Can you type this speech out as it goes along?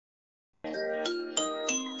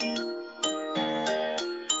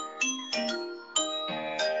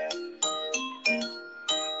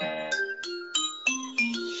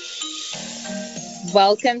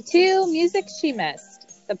Welcome to Music She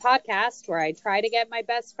Missed, the podcast where I try to get my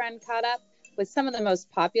best friend caught up with some of the most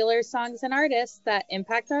popular songs and artists that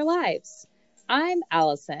impact our lives. I'm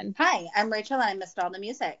Allison. Hi, I'm Rachel and I missed all the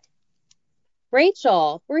music.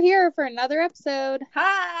 Rachel, we're here for another episode.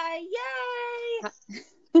 Hi, yay!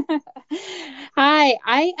 Hi,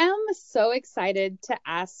 I am so excited to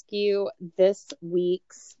ask you this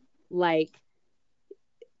week's,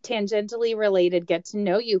 tangentially related get to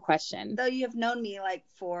know you question. Though you have known me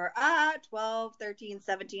for 12, 13,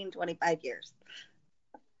 17, 25 years.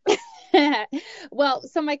 Well,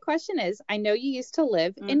 so my question is, I know you used to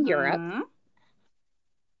live in Europe,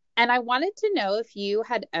 and I wanted to know if you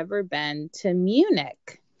had ever been to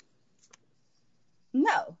Munich.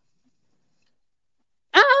 No.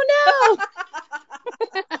 Oh, no!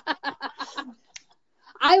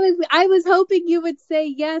 I was hoping you would say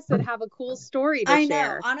yes and have a cool story to share. I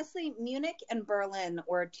know. Honestly, Munich and Berlin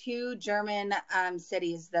were two German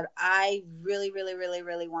cities that I really, really, really,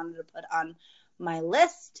 really wanted to put on my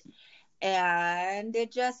list. And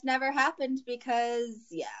it just never happened because,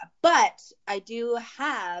 But I do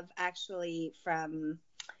have actually from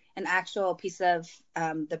an actual piece of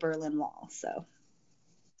the Berlin Wall. So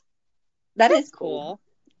that's is cool.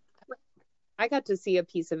 I got to see a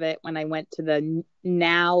piece of it when I went to the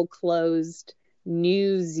now closed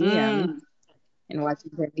museum in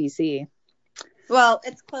Washington, D.C. Well,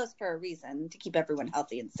 it's closed for a reason, to keep everyone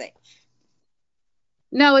healthy and safe.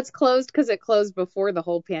 No, it's closed because it closed before the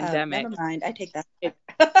whole pandemic. Never mind. I take that.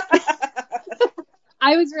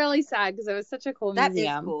 I was really sad because it was such a cool museum.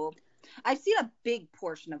 That is cool. I've seen a big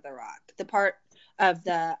portion of the rock, the part of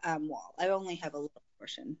the wall. I only have a little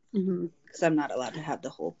portion because I'm not allowed to have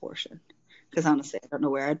the whole portion. Because honestly, I don't know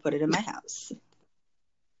where I'd put it in my house.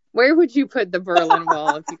 Where would you put the Berlin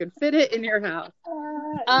Wall if you could fit it in your house?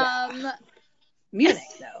 Munich,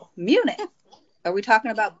 though. Munich. Are we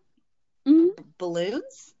talking about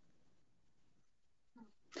balloons?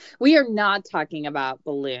 We are not talking about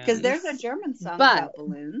balloons. Because there's a German song about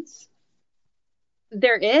balloons.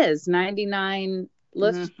 There is 99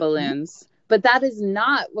 Luftballons. But that is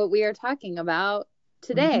not what we are talking about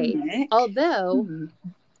today. Munich. Although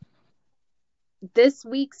this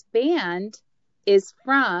week's band is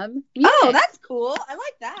from Munich. Oh, that's cool. I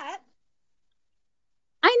like that.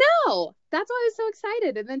 I know. That's why I was so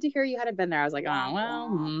excited. And then to hear you hadn't been there, I was like, oh,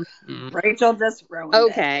 well. Rachel just ruined it.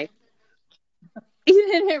 Okay. You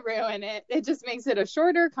didn't ruin it. It just makes it a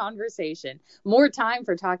shorter conversation. More time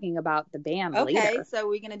for talking about the band later. Okay, so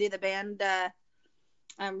we're going to do the band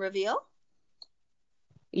reveal?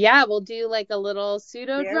 Yeah, we'll do like a little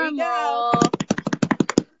pseudo drum roll.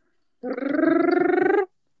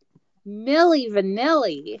 Milli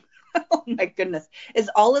Vanilli. Oh my goodness. Is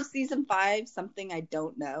all of season 5 something I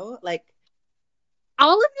don't know?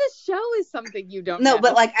 All of this show is something you don't know. No,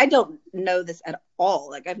 but I don't know this at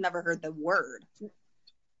all. I've never heard the word.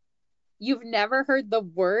 You've never heard the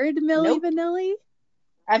word Milli Vanilli?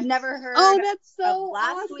 I've never heard. Oh, that's so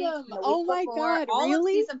last awesome. Week, oh my God. All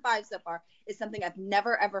really? Of season 5 so far is something I've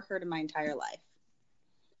never ever heard in my entire life.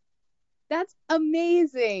 That's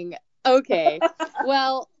amazing. Okay.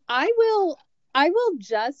 Well, I will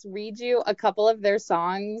just read you a couple of their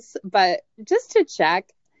songs, but just to check.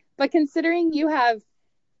 But considering you have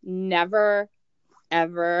never,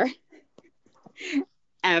 ever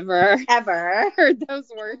heard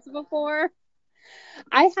those words before,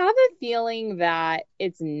 I have a feeling that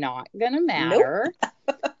it's not going to matter.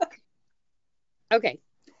 Nope. Okay.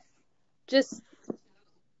 Just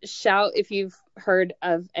shout if you've heard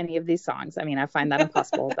of any of these songs. I mean, I find that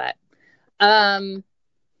impossible, but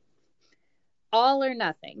All or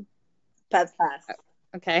Nothing. That's fast.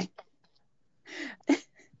 Okay.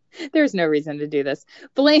 There's no reason to do this.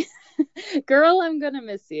 Girl, I'm gonna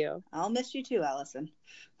miss you. I'll miss you too, Allison.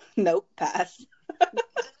 Nope, pass.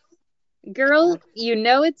 Girl, you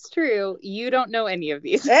know it's true. You don't know any of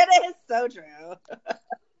these. It is so true.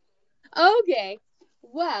 Okay.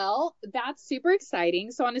 Well, that's super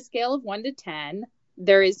exciting. So on a scale of 1 to 10,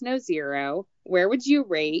 there is no 0. Where would you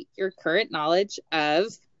rate your current knowledge of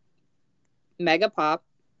mega pop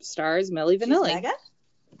stars Milli Vanilli? She's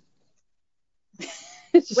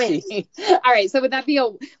mega? Wait. All right. So would that be a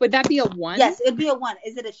 1? Yes, it'd be a 1.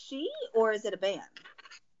 Is it a she or is it a band?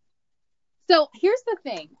 So here's the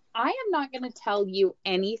thing. I am not going to tell you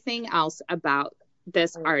anything else about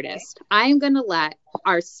this artist. I'm going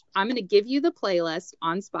to give you the playlist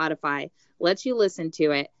on Spotify, let you listen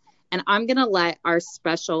to it, and I'm going to let our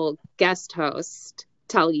special guest host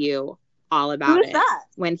tell you all about Who's it that?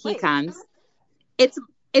 when he Wait. comes.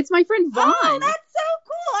 It's my friend Vaughn. Oh, that's so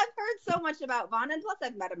cool. I've heard so much about Vaughn, and plus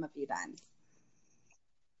I've met him a few times.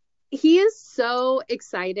 He is so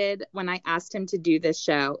excited. When I asked him to do this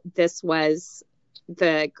show, this was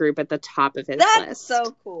the group at the top of his list. That's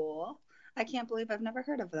so cool. I can't believe I've never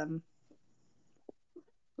heard of them.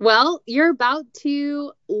 Well, you're about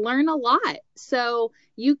to learn a lot. So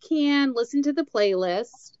you can listen to the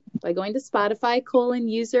playlist by going to Spotify,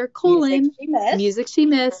 user, music she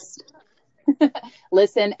missed.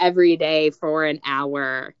 Listen every day for an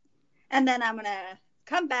hour. And then I'm going to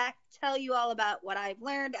come back, tell you all about what I've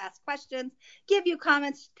learned, ask questions, give you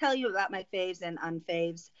comments, tell you about my faves and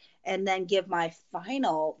unfaves, and then give my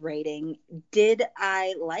final rating. Did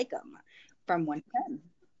I like them from 1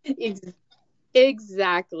 to 10?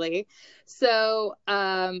 Exactly. So,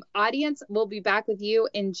 audience, we'll be back with you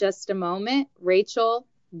in just a moment. Rachel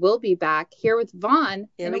will be back here with Vaughn.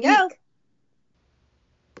 Here we go.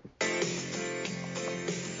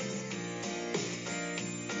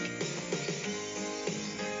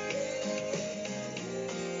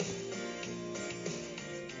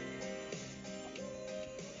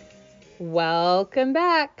 Welcome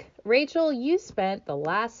back. Rachel, you spent the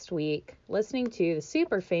last week listening to the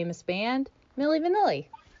super famous band Milli Vanilli.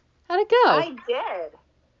 How'd it go? I did.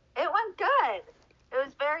 It went good. It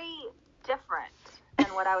was very different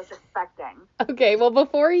than what I was expecting. Okay, well,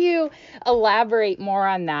 before you elaborate more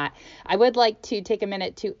on that, I would like to take a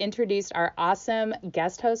minute to introduce our awesome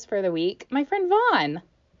guest host for the week, my friend Vaughn.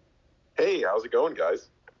 Hey, how's it going, guys?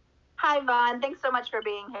 Hi, Vaughn. Thanks so much for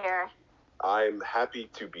being here. I'm happy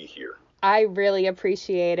to be here. I really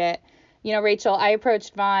appreciate it. You know, Rachel, I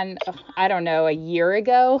approached Vaughn, I don't know, a year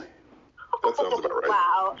ago. That sounds about right.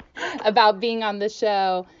 Wow. About being on the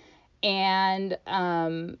show. And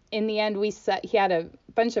in the end, he had a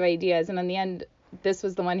bunch of ideas. And in the end, this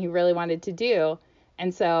was the one he really wanted to do.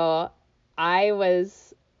 And so I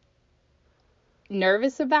was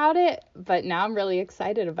nervous about it, but now I'm really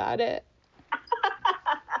excited about it.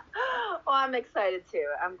 Well, I'm excited too.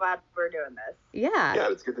 I'm glad we're doing this. Yeah.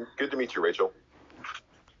 Yeah, it's good to meet you, Rachel.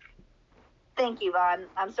 Thank you, Vaughn.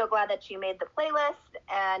 I'm so glad that you made the playlist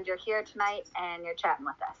and you're here tonight and you're chatting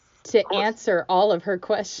with us. To answer all of her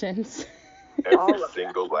questions. Every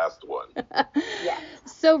single last one. Yes.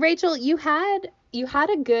 So, Rachel, you had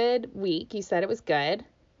a good week. You said it was good.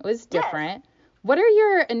 It was different. Yes. What are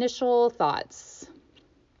your initial thoughts?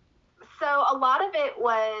 So, a lot of it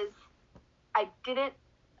was I didn't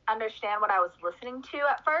understand what I was listening to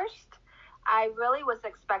at first. I really was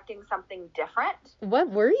expecting something different. What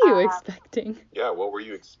were you expecting? Yeah, what were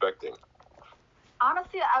you expecting?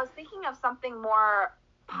 Honestly, I was thinking of something more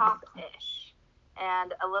pop-ish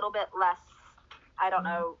and a little bit less, I don't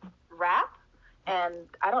know, rap. And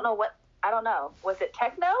I don't know. Was it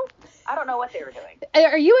techno? I don't know what they were doing.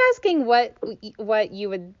 Are you asking what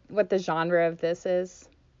the genre of this is?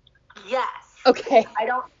 Yes. Okay. I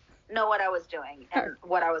don't know what I was doing and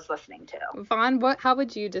what I was listening to. Vaughn, how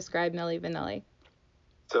would you describe Milli Vanilli?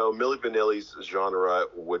 So Milli Vanilli's genre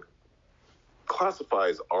would classify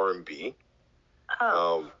as R&B.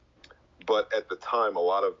 Oh. But at the time, a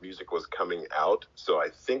lot of music was coming out, so I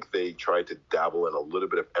think they tried to dabble in a little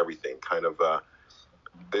bit of everything. Kind of,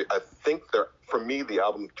 for me, the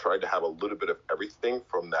album tried to have a little bit of everything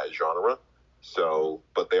from that genre. So,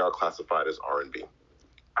 but they are classified as R&B.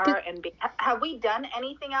 R&B. Have we done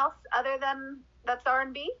anything else other than that's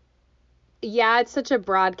R&B? Yeah, it's such a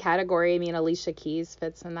broad category. I mean, Alicia Keys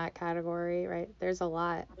fits in that category, right? There's a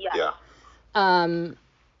lot. Yeah.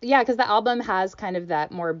 Yeah, because the album has kind of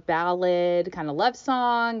that more ballad kind of love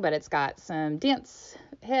song, but it's got some dance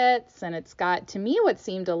hits, and it's got, to me, what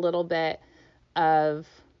seemed a little bit of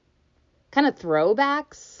kind of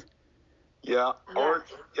throwbacks. Yeah.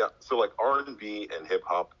 So like R&B and hip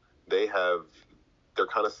hop, they're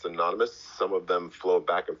kind of synonymous. Some of them flow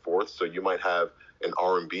back and forth. So you might have an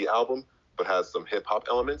R&B album, but has some hip hop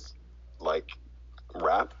elements like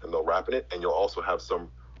rap, and they'll rap in it. And you'll also have some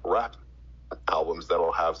rap albums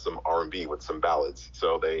that'll have some R&B with some ballads.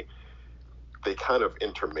 So they kind of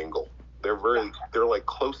intermingle. They're like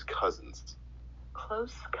close cousins.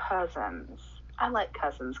 Close cousins. I like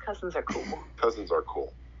cousins. Cousins are cool. Cousins are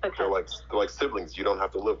cool. Okay. They're like siblings you don't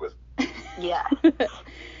have to live with. Yeah.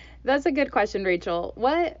 That's a good question, Rachel.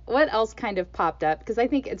 What else kind of popped up? Because I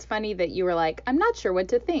think it's funny that you were like, I'm not sure what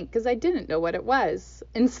to think because I didn't know what it was,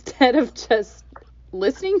 instead of just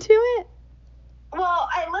listening to it. Well,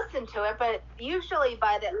 I listened to it, but usually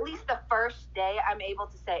by at least the first day, I'm able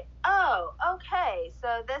to say, oh, okay,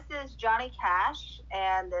 so this is Johnny Cash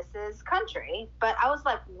and this is country. But I was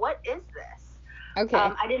like, what is this? Okay.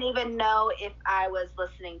 I didn't even know if I was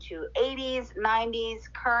listening to 80s,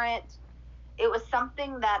 90s, current. It was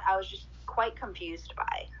something that I was just quite confused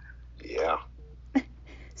by. Yeah.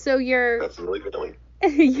 So That's Milli Vanilli.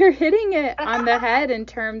 you're hitting it on the head in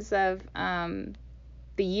terms of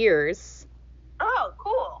the years. Oh,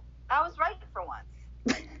 cool. I was right for once.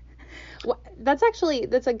 Well, that's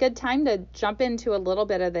a good time to jump into a little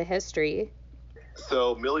bit of the history.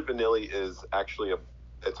 So Milli Vanilli is actually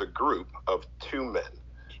it's a group of two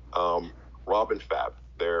men, Rob and Fab.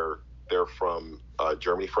 They're from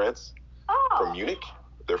Germany, France, from Munich.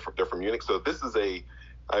 They're from Munich. So this is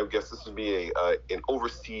I guess this would be an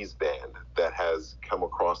overseas band that has come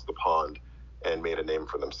across the pond and made a name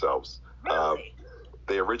for themselves. Really?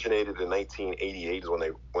 They originated in 1988 is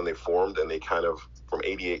when they formed, and they kind of from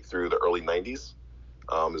 88 through the early 90s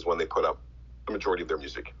is when they put up the majority of their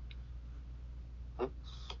music.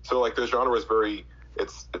 So like their genre is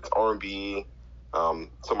it's R&B,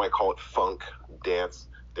 some might call it funk, dance.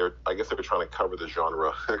 I guess they were trying to cover the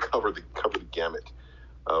genre, cover the gamut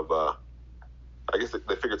of. I guess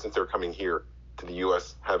they figured since they were coming here to the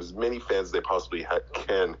U.S., have as many fans as they possibly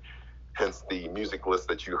can. Hence the music list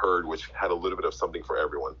that you heard, which had a little bit of something for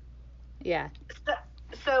everyone. Yeah.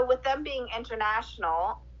 So with them being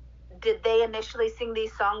international, did they initially sing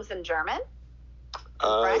these songs in German?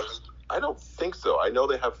 French? I don't think so. I know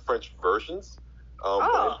they have French versions,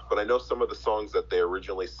 but I know some of the songs that they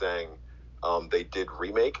originally sang, they did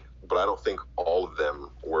remake, but I don't think all of them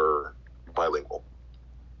were bilingual.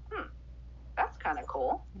 That's kind of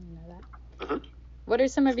cool. I didn't know that. Mm-hmm. What are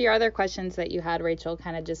some of your other questions that you had, Rachel,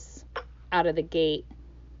 kind of just out of the gate?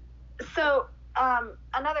 So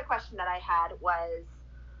another question that I had was,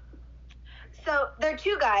 so they're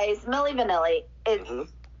two guys, Milli Vanilli.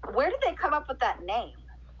 Where did they come up with that name?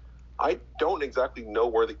 I don't exactly know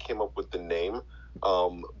where they came up with the name,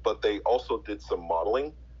 but they also did some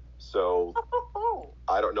modeling. So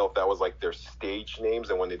I don't know if that was like their stage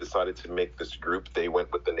names, and when they decided to make this group, they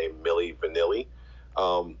went with the name Milli Vanilli.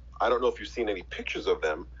 I don't know if you've seen any pictures of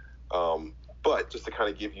them, but just to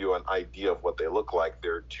kind of give you an idea of what they look like,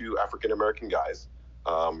 they're two African-American guys,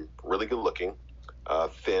 really good looking,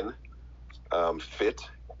 thin, fit,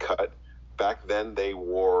 cut. Back then they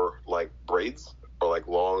wore like braids or like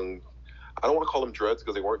long, I don't want to call them dreads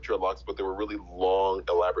because they weren't dreadlocks, but they were really long,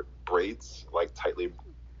 elaborate braids, like tightly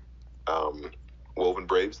woven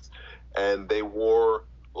braids. And they wore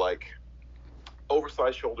like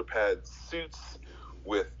oversized shoulder pad suits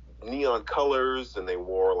with neon colors, and they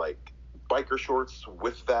wore like biker shorts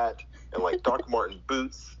with that, and like Doc Marten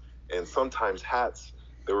boots, and sometimes hats.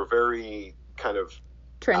 They were very kind of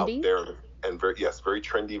trendy out there, and very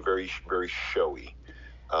trendy, very very showy.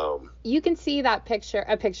 You can see a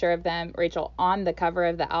picture of them, Rachel, on the cover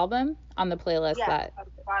of the album on the playlist. Yeah, on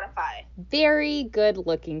Spotify. Very good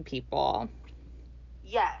looking people.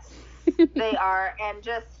 Yes, they are, and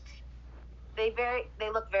just they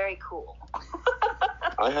look very cool.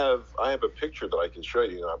 I have a picture that I can show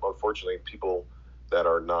you. Unfortunately, people that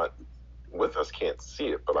are not with us can't see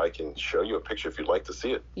it, but I can show you a picture if you'd like to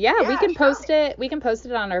see it. Yeah, we can post it. We can post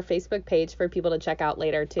it on our Facebook page for people to check out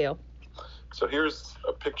later too. So here's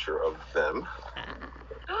a picture of them.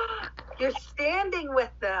 You're standing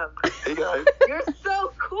with them. Hey guys. You're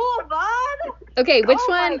so cool, bud. Okay, which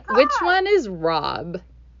one is Rob?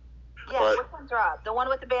 Yeah, which one's Rob? The one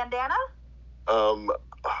with the bandana?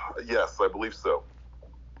 Yes, I believe so.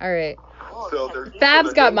 All right. So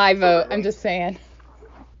Fab's got my vote. I'm just saying.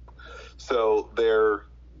 So their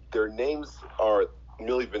names are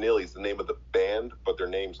Milli Vanilli is the name of the band, but their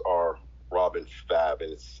names are Rob and Fab,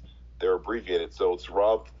 and they're abbreviated. So it's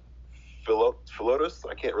Rob Philotas.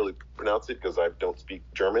 I can't really pronounce it because I don't speak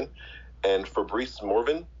German, and Fabrice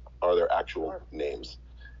Morvan are their actual names,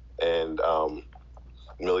 and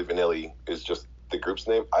Milli Vanilli is just the group's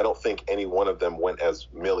name. I don't think any one of them went as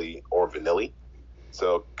Milli or Vanilli.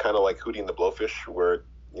 So kind of like Hootie and the Blowfish, where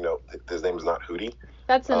his name is not Hootie.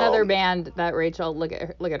 That's another band that Rachel, look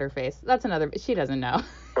at her face. That's another. She doesn't know.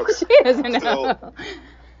 Okay. She doesn't know.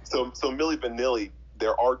 So Milli Vanilli,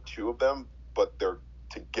 there are two of them, but they're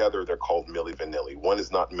together. They're called Milli Vanilli. One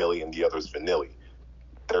is not Milli, and the other is Vanilli.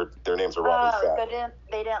 Their names are Rob and Fab. So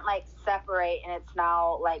they didn't like separate, and it's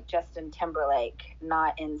now like Justin Timberlake,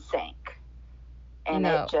 not NSYNC, and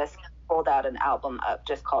it just pulled out an album up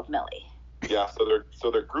just called Milli. Yeah, so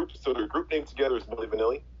their group name together is Milli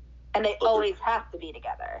Vanilli. And they always have to be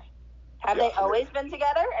together. Have they always been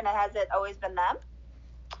together? And has it always been them?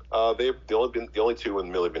 They've only been the only two in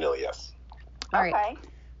Milli Vanilli, yes. All right.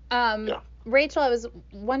 Rachel, I was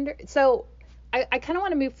wondering. So I kind of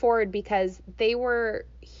want to move forward because they were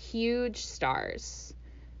huge stars.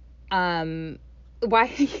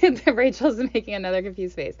 Why Rachel's making another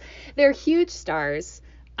confused face. They're huge stars.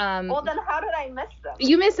 Well, then how did I miss them?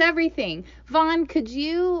 You miss everything. Vaughn, could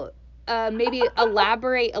you maybe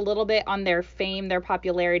elaborate a little bit on their fame, their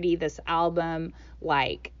popularity, this album,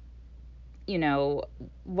 like,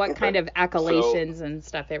 what kind of accolades and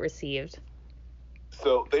stuff it received?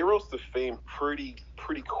 So they rose to fame pretty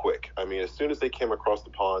quick. I mean, as soon as they came across the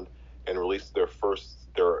pond and released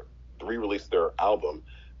re-released their album,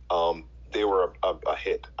 they were a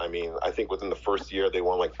hit. I mean, I think within the first year they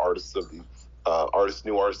won like New Artist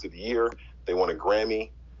of the Year. They won a Grammy,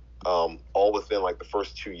 all within like the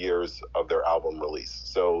first 2 years of their album release.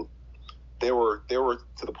 So they were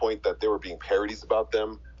to the point that there were being parodies about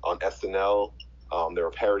them on SNL. There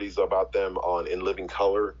were parodies about them on In Living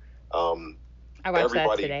Color. I watched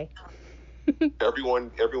that today. everyone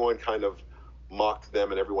kind of mocked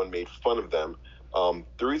them and everyone made fun of them.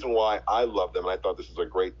 The reason why I love them, and I thought this was a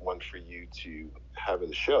great one for you to have in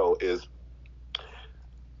the show, is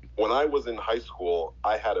when I was in high school,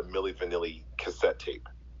 I had a Milli Vanilli cassette tape.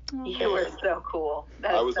 You were so cool.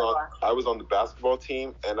 I was on the basketball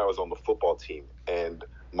team and I was on the football team, and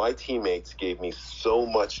my teammates gave me so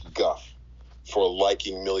much guff for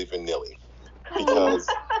liking Milli Vanilli because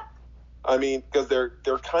because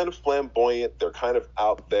they're kind of flamboyant, they're kind of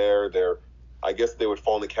out there, I guess they would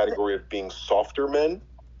fall in the category of being softer men.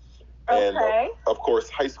 And of course,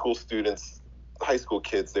 high school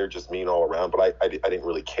kids, they're just mean all around, but I didn't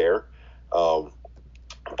really care.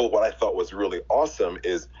 But what I thought was really awesome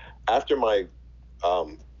is after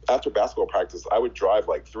basketball practice, I would drive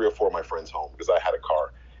like 3 or 4 of my friends home because I had a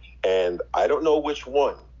car. And I don't know which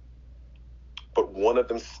one, but one of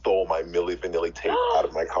them stole my Milli Vanilli tape out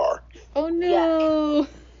of my car. Oh, no.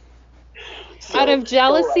 So, out of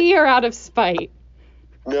jealousy or out of spite?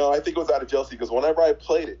 No, I think it was out of jealousy because whenever I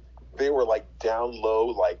played it, they were like down low,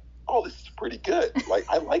 like, oh, this is pretty good. Like,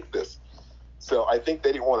 I like this. So I think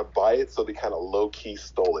they didn't want to buy it, so they kind of low-key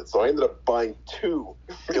stole it. So I ended up buying 2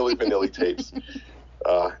 Milli Vanilli tapes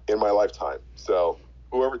in my lifetime. So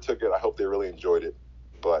whoever took it, I hope they really enjoyed it.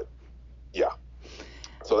 But, yeah.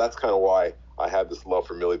 So that's kind of why I had this love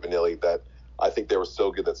for Milli Vanilli, that I think they were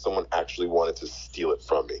so good that someone actually wanted to steal it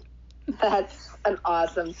from me. That's an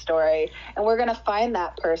awesome story. And we're going to find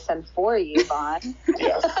that person for you, Vaughn.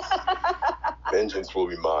 Yes. Vengeance will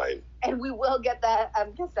be mine. And we will get that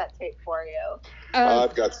cassette tape for you.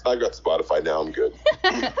 I've got Spotify now. I'm good.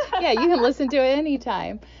 Yeah, you can listen to it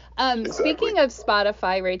anytime. Exactly. Speaking of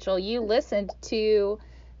Spotify, Rachel, you listened to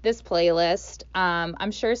this playlist.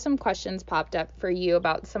 I'm sure some questions popped up for you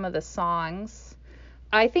about some of the songs.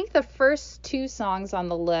 I think the first 2 songs on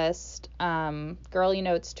the list, Girl, You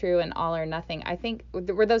Know It's True and All or Nothing, I think,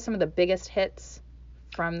 were those some of the biggest hits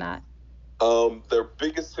from that? Their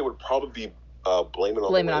biggest hit would probably be Blame It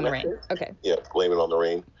On the Rain. Okay. Yeah, Blame It On the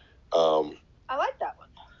Rain. I like that one.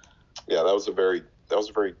 Yeah, that was a very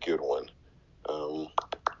good one.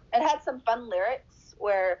 It had some fun lyrics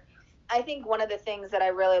where I think one of the things that I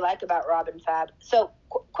really like about Rob and Fab. So,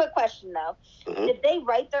 quick question though. Mm-hmm. Did they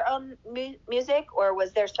write their own music, or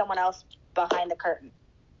was there someone else behind the curtain?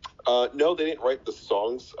 No, they didn't write the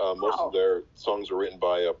songs. Most of their songs were written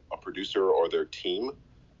by a producer or their team.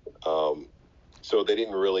 So they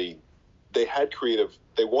didn't really. They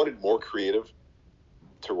wanted more creative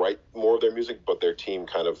to write more of their music, but their team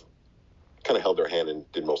kind of held their hand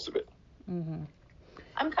and did most of it. Mm-hmm.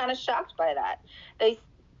 I'm kind of shocked by that.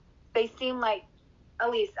 They seem like, at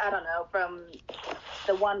least, I don't know, from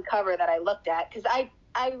the one cover that I looked at, because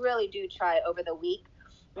I really do try over the week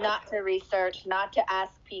not to research, not to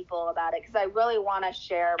ask people about it, because I really want to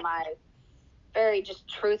share my very just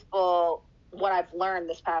truthful, what I've learned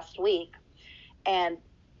this past week. And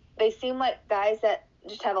they seem like guys that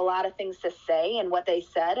just have a lot of things to say, and what they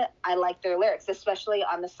said, I like their lyrics, especially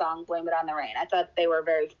on the song Blame It On the Rain. I thought they were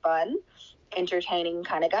very fun, entertaining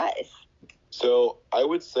kind of guys. So I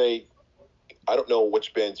would say, I don't know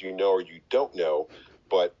which bands you know or you don't know,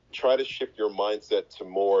 but try to shift your mindset to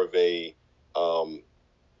more of a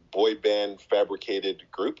boy band fabricated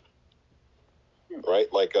group,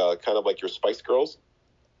 right? Like kind of like your Spice Girls.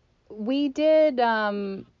 We did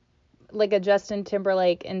like a Justin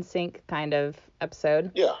Timberlake NSYNC kind of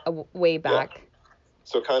episode. Yeah. Way back. Yeah.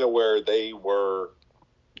 So kind of where they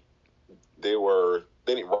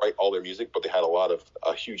didn't write all their music, but they had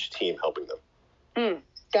a huge team helping them.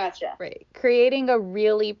 Gotcha. Right. Creating a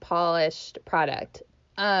really polished product.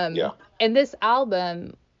 Yeah. And this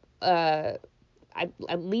album, at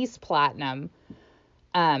least platinum.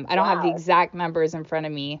 I don't have the exact numbers in front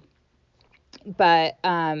of me, but,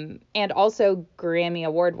 and also Grammy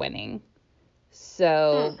award winning.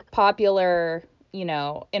 So popular,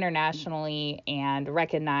 internationally and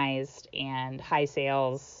recognized and high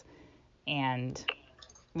sales and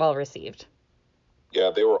well received.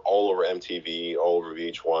 Yeah, they were all over MTV, all over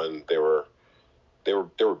VH1. They were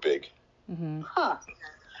big. Mm-hmm. Huh.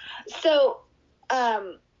 So,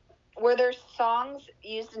 were there songs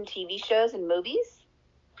used in TV shows and movies?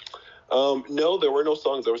 No, there were no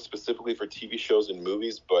songs that were specifically for TV shows and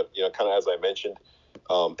movies, but kind of as I mentioned,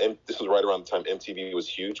 and this was right around the time MTV was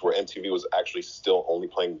huge, where MTV was actually still only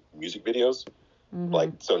playing music videos.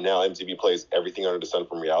 Mm-hmm. So now MTV plays everything under the sun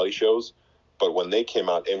from reality shows, but when they came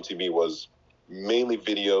out, MTV was mainly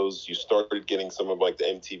videos. You started getting some of like the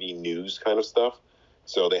MTV news kind of stuff,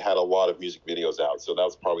 so they had a lot of music videos out. So that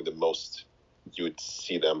was probably the most you would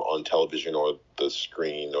see them on television or the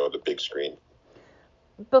screen or the big screen.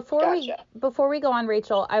 Before we go on,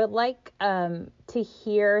 Rachel, I would like to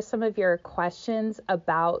hear some of your questions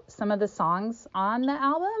about some of the songs on the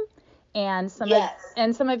album and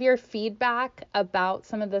some of your feedback about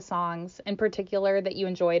some of the songs in particular that you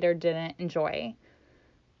enjoyed or didn't enjoy.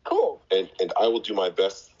 Cool. And I will do my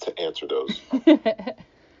best to answer those.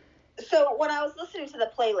 So when I was listening to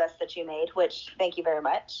the playlist that you made, which thank you very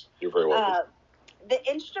much. You're very welcome. The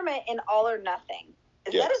instrument in All or Nothing,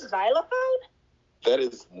 is Yes. that a xylophone? That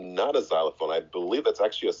is not a xylophone. I believe that's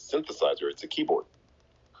actually a synthesizer. It's a keyboard.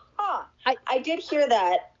 Huh. I did hear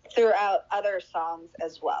that throughout other songs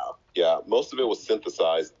as well. Yeah, most of it was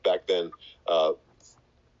synthesized back then.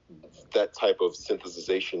 That type of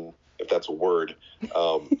synthesization, if that's a word,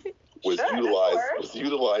 was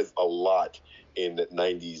utilized a lot in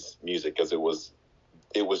 90s music because it was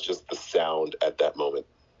just the sound at that moment.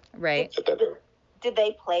 Right. At that era. Did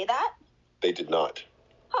they play that? They did not.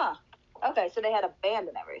 Huh. Okay, so they had a band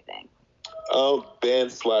and everything.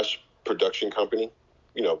 Band/production company.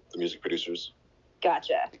 The music producers.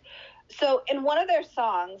 Gotcha. So in one of their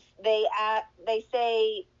songs, they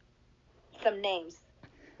say some names,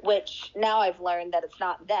 which now I've learned that it's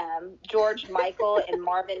not them. George Michael and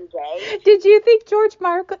Marvin Gaye. Did you think George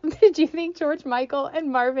Michael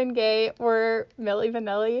and Marvin Gaye were Milli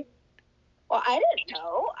Vanilli? Well, I didn't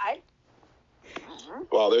know.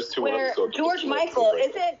 Well, there's two Where episodes. George Michael,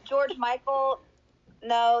 isn't George Michael?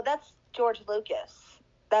 No, that's George Lucas.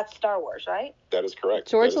 That's Star Wars, right? That is correct.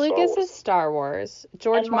 George Lucas is Star Wars.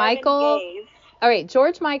 George Michael. All right,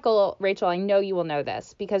 George Michael, Rachel, I know you will know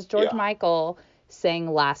this because George Michael sang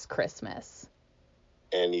Last Christmas.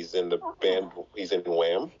 And he's in the band. He's in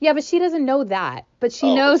Wham. Yeah, but she doesn't know that. But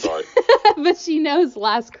she knows. I'm sorry. But she knows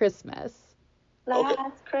Last Christmas.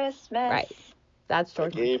 Last Christmas. Right. That's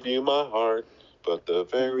George. I gave you my heart, but the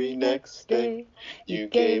very next day you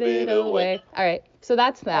gave it away. All right. So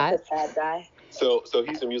that's that. That's a sad guy. So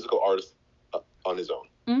he's a musical artist on his own.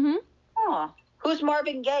 Mm-hmm. Oh. Who's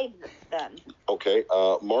Marvin Gaye then? Okay.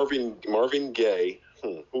 Marvin Gaye.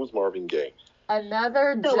 Who's Marvin Gaye?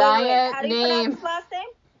 Another So giant how do you name. pronounce his last name?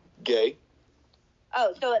 Gay.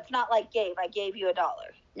 Oh, so it's not like Gabe. I gave you $1.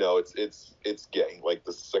 No, it's gay, like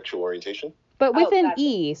the sexual orientation. But with an gotcha.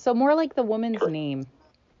 E, so more like the woman's Correct. name.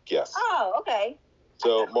 Yes. Oh, okay.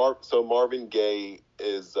 So Marvin Gaye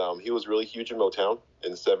is he was really huge in Motown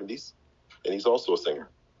in the 70s, and he's also a singer.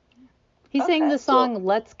 He sang the So- song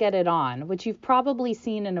Let's Get It On, which you've probably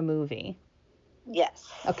seen in a movie. Yes.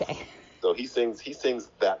 Okay. So he sings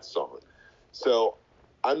that song. So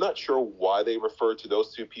I'm not sure why they refer to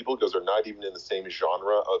those two people because they're not even in the same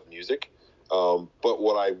genre of music. But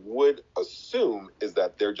what I would assume is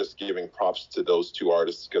that they're just giving props to those two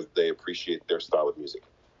artists because they appreciate their style of music.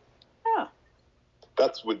 Oh.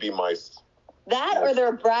 That would be my... That or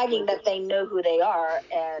they're bragging that they know who they are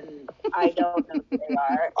and I don't know who they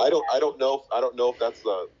are. I don't know if that's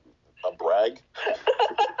a brag.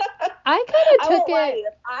 I kind of I took won't lie. it.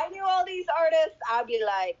 If I knew all these artists, I'd be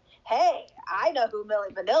like, hey, I know who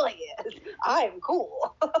Milli Vanilli is. I'm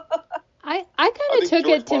cool. I kind of think took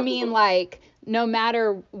George it to Michael mean was- like, no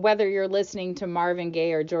matter whether you're listening to Marvin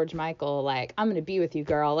Gaye or George Michael, like, I'm going to be with you,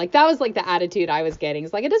 girl. Like, that was like the attitude I was getting.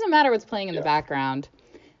 It's like, it doesn't matter what's playing in the background.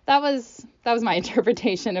 That was my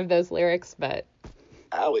interpretation of those lyrics, but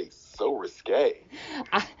Allie, so risque.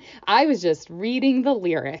 I was just reading the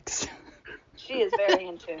lyrics. She is very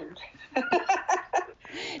in tune.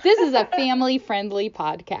 This is a family-friendly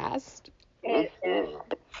podcast. Mm-hmm.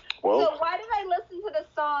 Well, So why did I listen to the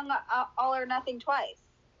song All or Nothing twice?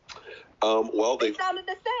 well, They sounded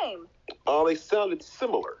the same. they sounded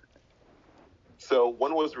similar. So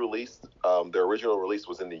one was released, their original release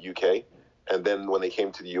was in the UK, and then when they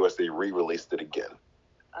came to the US, they re-released it again.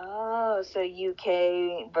 Oh, so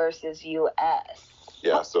UK versus US.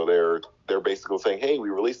 Yeah, so they're basically saying, hey, we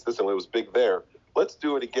released this and it was big there. Let's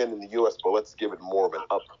do it again in the US, but let's give it more of an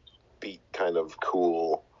up. upbeat, kind of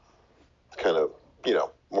cool, kind of,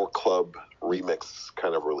 more club remix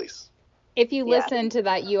kind of release. If you listen to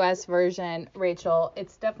that US version, Rachel,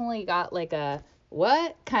 it's definitely got like a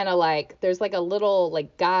what? Kind of like there's like a little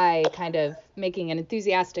like guy kind of making an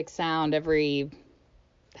enthusiastic sound every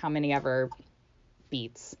how many ever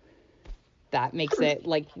beats. That makes it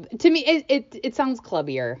like to me it sounds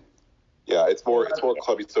clubbier. Yeah, it's more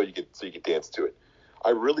clubby, so you could dance to it.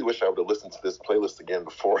 I really wish I would have listened to this playlist again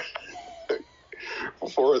before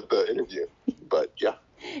the interview, but yeah.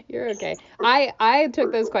 You're okay. I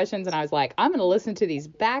took those questions and I was like, I'm gonna listen to these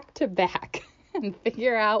back to back and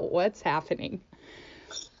figure out what's happening.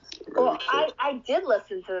 Well, I did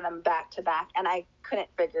listen to them back to back and I couldn't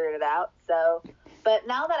figure it out. So, but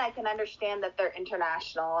now that I can understand that they're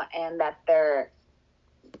international and that their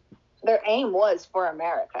aim was for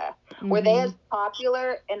America, were they as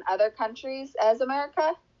popular in other countries as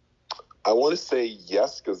America? I want to say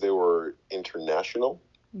yes, because they were international.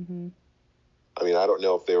 Mm-hmm. I mean, I don't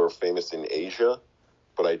know if they were famous in Asia,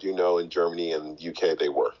 but I do know in Germany and UK they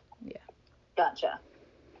were. Yeah. Gotcha.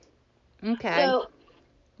 Okay. So,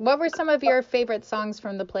 what were some of your favorite songs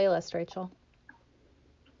from the playlist, Rachel?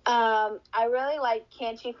 I really like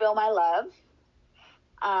Can't You Feel My Love.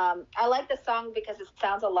 I like the song because it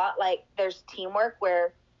sounds a lot like there's teamwork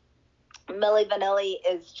where Milli Vanilli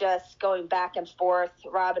is just going back and forth.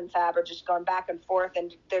 Rob and Fab are just going back and forth,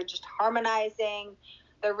 and they're just harmonizing.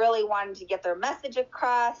 They're really wanting to get their message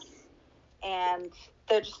across, and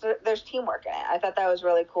there's teamwork in it. I thought that was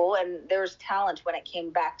really cool, and there was talent when it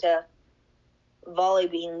came back to volley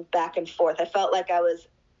being back and forth. I felt like I was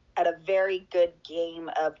at a very good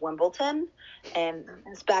game of Wimbledon, and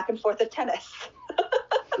it's back and forth of tennis.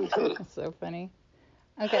 That's so funny.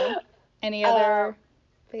 Okay. Any other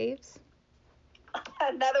faves?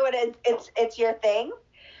 Another one is it's your thing.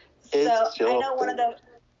 It's so I know your one of the,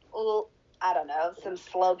 well, I don't know, some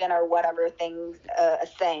slogan or whatever thing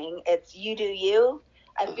saying. It's you do you.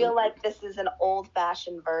 I feel like this is an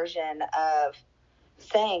old-fashioned version of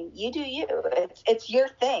saying you do you. It's your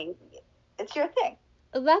thing. It's your thing.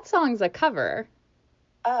 That song's a cover.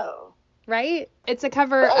 Oh. Right? It's a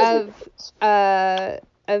cover of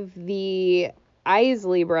the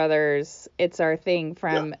Isley Brothers, It's Our Thing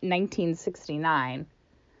from 1969.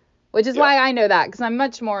 Which is why I know that, because I'm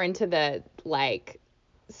much more into the, like,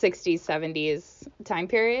 60s, 70s time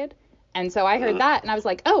period. And so I heard that, and I was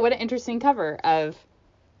like, oh, what an interesting cover of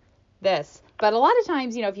this. But a lot of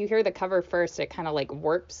times, if you hear the cover first, it kind of, like,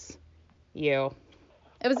 warps you.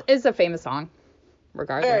 It's a famous song,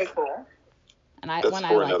 regardless. Very cool. And That's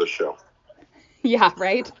for another show. Yeah,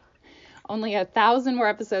 right? Only 1,000 more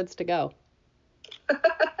episodes to go.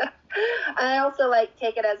 I also like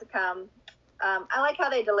Take It As It Comes. I like how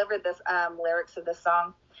they delivered this lyrics of this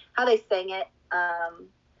song, how they sang it.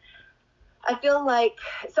 I feel like,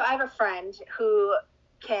 so I have a friend who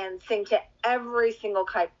can sing to every single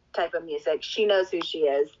type of music. She knows who she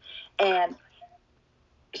is. And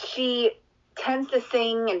she tends to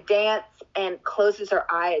sing and dance and closes her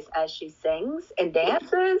eyes as she sings and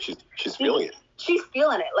dances. She's feeling it. She's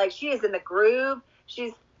feeling it. Like, she is in the groove.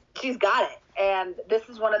 She's got it. And this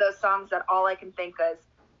is one of those songs that all I can think is,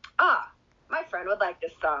 my friend would like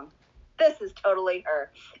this song. This is totally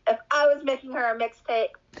her. If I was making her a mixtape,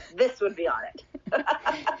 this would be on it.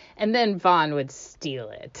 And then Vaughn would steal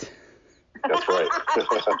it. That's right.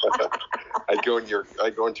 I'd go into your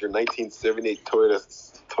 1978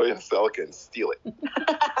 Toyota Celica and steal it.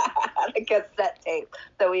 The cassette tape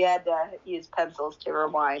that we had to use pencils to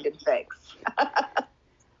rewind and fix.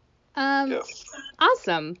 Yes.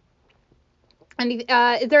 Awesome. And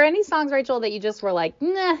is there any songs, Rachel, that you just were like,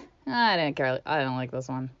 nah, I didn't care. I don't like this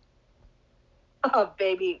one. Oh,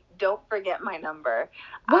 baby, don't forget my number.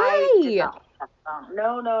 Why? I did not like that song.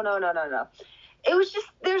 No. It was just,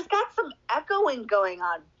 there's got some echoing going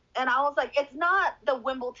on. And I was like, it's not the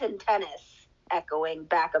Wimbledon tennis echoing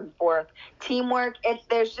back and forth. Teamwork,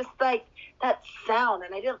 there's just like that sound,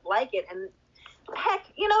 and I didn't like it. And heck,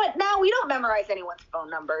 you know what? Now we don't memorize anyone's phone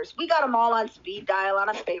numbers. We got them all on speed dial on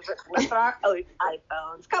a favorite list on our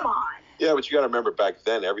iPhones. Come on. Yeah, but you got to remember back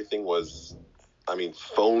then everything was,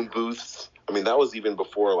 phone booths. That was even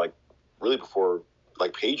before, really before,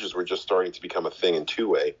 pages were just starting to become a thing in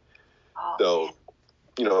two-way. Oh, so,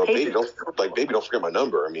 man. baby, don't forget my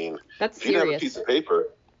number. That's if you serious. have a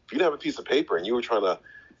piece of paper and you were trying to,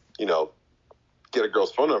 get a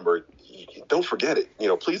girl's phone number, don't forget it.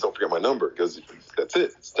 Please don't forget my number, because that's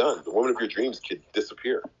it. It's done. The woman of your dreams could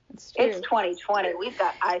disappear. It's true. It's 2020. We've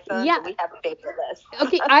got iPhones. Yeah. And we have paper lists.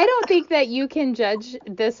 Okay, I don't think that you can judge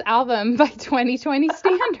this album by 2020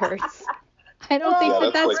 standards. I don't think Yeah,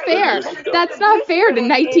 that's that's like 30 fair. years ago. That's not fair to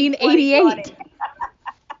 1988.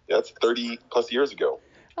 That's 30 plus years ago.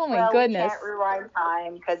 Oh my Well, goodness. we can't rewind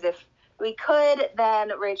time, because if we could,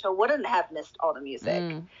 then Rachel wouldn't have missed all the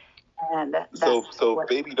music. And so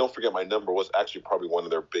Baby Don't Forget My Number was actually probably one of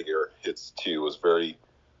their bigger hits too. It was very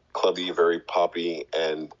clubby, very poppy,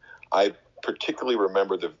 and I particularly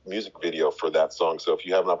remember the music video for that song. So if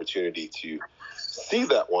you have an opportunity to see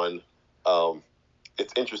that one,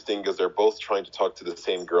 it's interesting because they're both trying to talk to the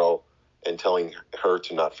same girl and telling her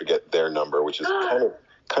to not forget their number, which is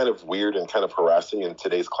kind of weird and kind of harassing in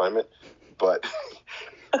today's climate. But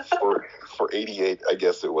for 88, I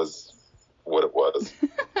guess it was what it was.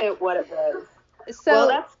 What it was. So, well,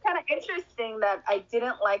 that's kind of interesting that I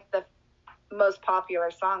didn't like the most popular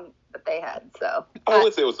song that they had. So I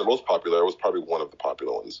wouldn't say it was the most popular. It was probably one of the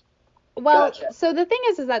popular ones. well, Gotcha. so the thing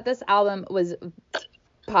is that this album was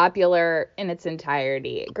popular in its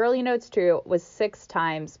entirety. Girl, You Know It's True was 6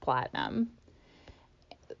 times platinum.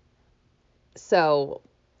 So,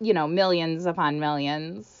 millions upon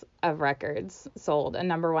millions of records sold, a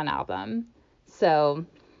number 1 album. So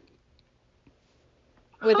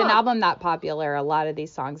with an album that popular, a lot of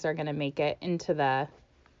these songs are going to make it into the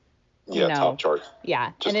top charts.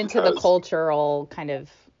 Yeah, Just and into the cultural kind of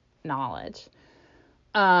knowledge.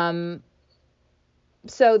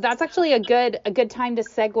 So that's actually a good time to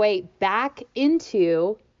segue back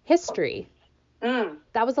into history.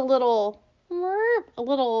 That was a little,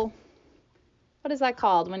 what is that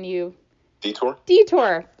called when you...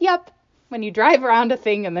 Detour. Yep. When you drive around a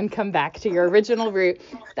thing and then come back to your original route,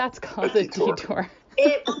 that's called a detour.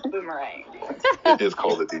 It's boomerang. It is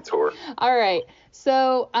called a detour. All right.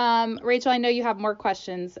 So, Rachel, I know you have more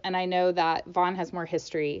questions, and I know that Vaughn has more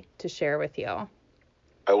history to share with you.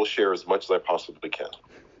 I will share as much as I possibly can.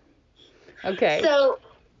 Okay. So,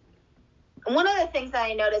 one of the things that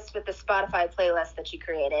I noticed with the Spotify playlist that you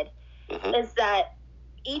created is that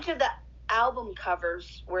each of the album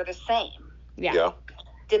covers were the same. Yeah.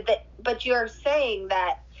 But you're saying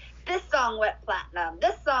that this song went platinum,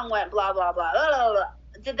 this song went blah, blah, blah, blah, blah,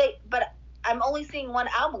 blah. But I'm only seeing one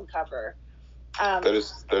album cover. That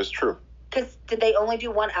is true. Because did they only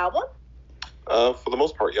do one album? For the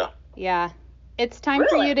most part, yeah. Yeah. It's time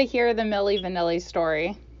for you to hear the Milli Vanilli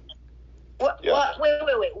story.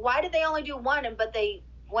 Wait. Why did they only do one, but they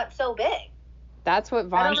went so big? That's what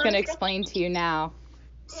Vaughn's going to explain to you now.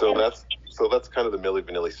 So that's kind of the Milli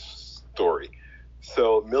Vanilli story.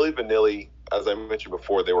 So Milli Vanilli, as I mentioned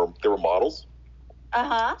before, they were models.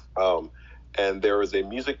 And there was a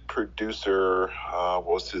music producer. What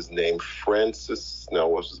was his name? What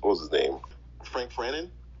was his name? Frank Franin.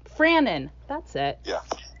 Franin, that's it. Yeah.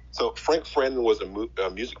 So Frank Franin was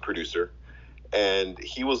a music producer, and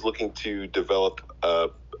he was looking to develop a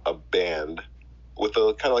band with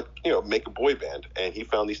a kind of like, make a boy band. And he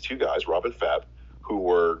found these 2 guys, Rob and Fab, who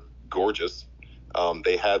were gorgeous.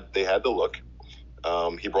 They had the look.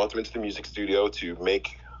 He brought them into the music studio to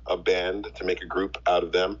make a band, to make a group out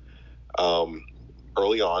of them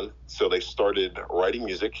early on. So they started writing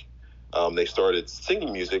music. They started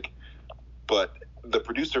singing music, but the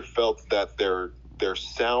producer felt that their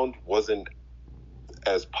sound wasn't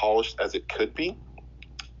as polished as it could be.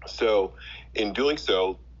 So in doing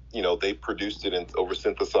so, they produced it and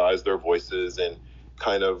over-synthesized their voices and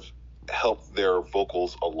kind of helped their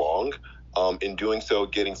vocals along. In doing so,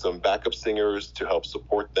 getting some backup singers to help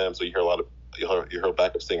support them. So you hear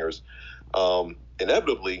backup singers.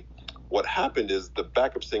 Inevitably, what happened is the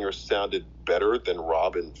backup singers sounded better than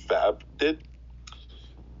Rob and Fab did.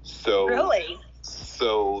 So really?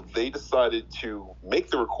 So they decided to make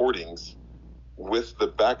the recordings with the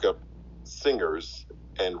backup singers,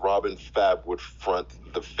 and Rob and Fab would front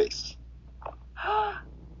the face.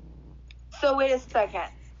 So wait a second.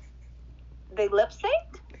 They lip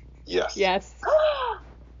synced? Yes. Yes.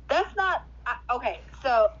 That's not okay.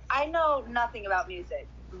 So I know nothing about music,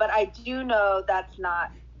 but I do know that's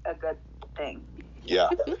not a good thing. Yeah.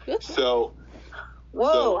 So.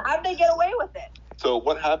 How did they get away with it? So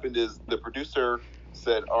what happened is the producer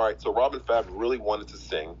said, all right, so Rob and Fab really wanted to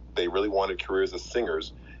sing. They really wanted careers as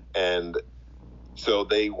singers. And so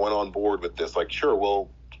they went on board with this. Like, sure,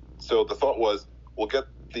 so the thought was, we'll get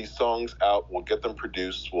these songs out, we'll get them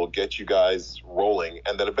produced, we'll get you guys rolling,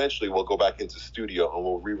 and then eventually we'll go back into studio and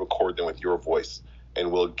we'll re-record them with your voice, and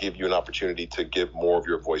we'll give you an opportunity to give more of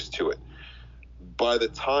your voice to it. By the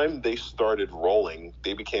time they started rolling,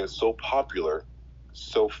 they became so popular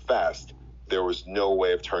so fast, there was no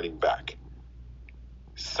way of turning back.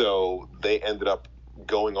 So they ended up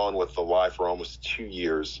going on with the lie for almost 2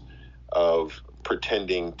 years of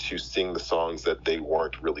pretending to sing the songs that they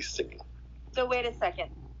weren't really singing. So wait a second.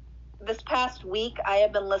 this past week, I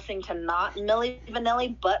have been listening to not Milli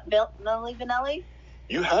Vanilli, but Milli Vanilli.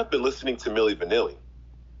 You have been listening to Milli Vanilli,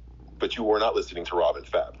 but you were not listening to Robin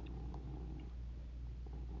Fab.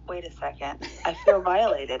 Wait a second. I feel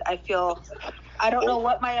violated. I don't know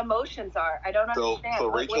what my emotions are. I don't understand. So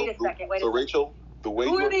Rachel, wait a second. Rachel, the way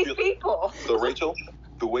who are these people? So Rachel,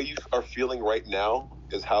 the way you are feeling right now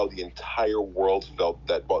is how the entire world felt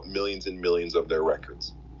that bought millions and millions of their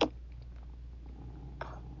records.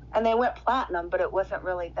 And they went platinum, but it wasn't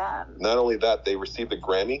really them. Not only that, they received a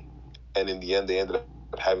Grammy, and in the end, they ended up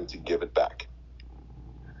having to give it back.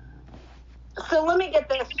 So let me get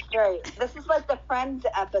this straight. This is like the Friends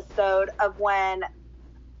episode of when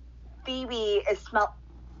Phoebe is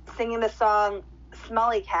singing the song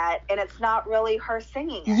Smelly Cat, and it's not really her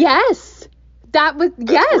singing it. Yes! That's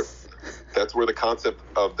where the concept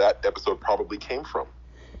of that episode probably came from.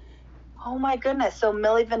 Oh my goodness. So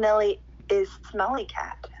Milli Vanilli is Smelly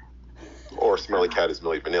Cat. Or Smelly Cat is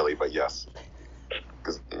Milli Vanilli, but yes.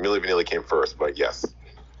 Because Milli Vanilli came first, but yes.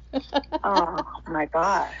 Oh my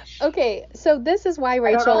gosh. Okay, so this is why,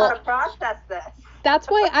 Rachel... I don't know how to process this. That's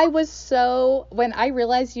why I was so... When I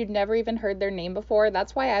realized you'd never even heard their name before,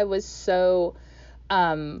 that's why I was so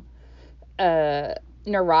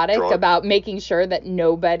neurotic about making sure that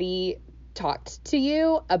nobody talked to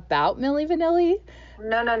you about Milli Vanilli.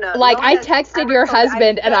 No. Like, I texted your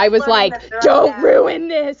husband, and I was like, don't ruin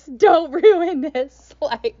this.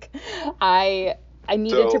 Like, I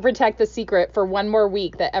needed to protect the secret for one more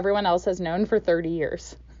week that everyone else has known for 30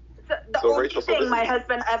 years. The only thing my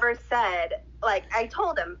husband ever said, like, I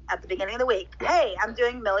told him at the beginning of the week, hey, I'm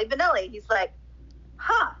doing Milli Vanilli. He's like,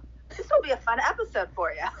 this will be a fun episode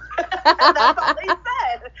for you. That's all he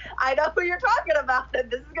said. I know who you're talking about, and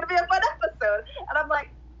this is going to be a fun episode. And I'm like,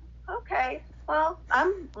 okay, well,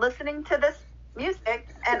 I'm listening to this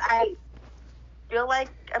music, and I feel like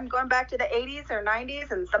I'm going back to the 80s or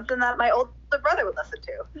 90s and something that my older brother would listen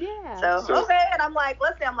to. Yeah. So okay, and I'm like,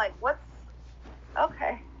 listening, I'm like, what's,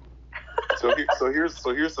 okay. So here's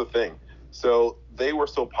the thing. So they were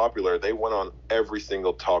so popular, they went on every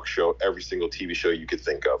single talk show, every single TV show you could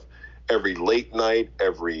think of. Every late night,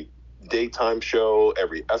 every daytime show,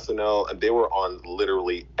 every SNL, and they were on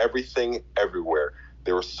literally everything, everywhere.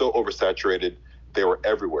 They were so oversaturated, they were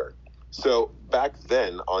everywhere. So back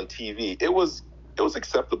then on TV, it was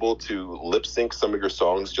acceptable to lip sync some of your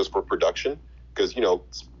songs just for production, because, you know,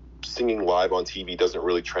 singing live on TV doesn't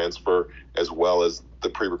really transfer as well as the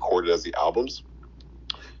pre-recorded as the albums.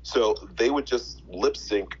 So they would just lip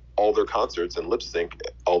sync all their concerts and lip sync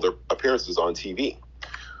all their appearances on TV.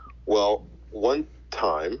 Well, one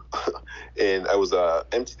time, and I was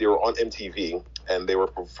they were on MTV, and they were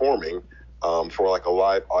performing for like a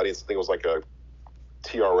live audience. I think it was like a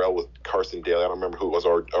TRL with Carson Daly. I don't remember who it was,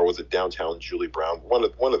 or was it Downtown Julie Brown? One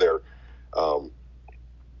of their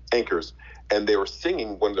anchors, and they were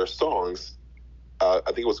singing one of their songs. I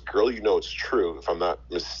think it was "Girl, You Know It's True," if I'm not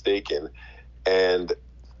mistaken, and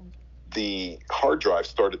the hard drive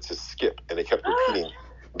started to skip, and it kept repeating,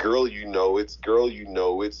 "Girl, you know it's, girl, you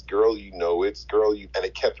know it's, girl, you know it's, girl, you," and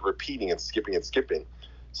it kept repeating and skipping and skipping.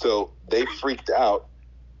 So they freaked out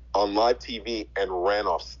on live TV and ran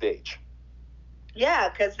off stage. Yeah,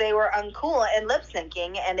 because they were uncool and lip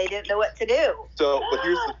syncing, and they didn't know what to do. So,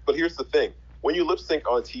 but here's the thing: when you lip sync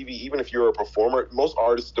on TV, even if you're a performer, most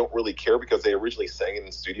artists don't really care because they originally sang it in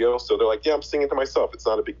the studio. So they're like, "Yeah, I'm singing to myself. It's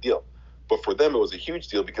not a big deal." But for them, it was a huge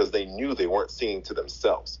deal because they knew they weren't singing to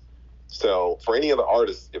themselves. So for any other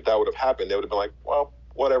artists, if that would have happened, they would have been like, well,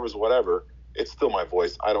 whatever's whatever. It's still my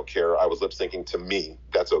voice. I don't care. I was lip syncing to me.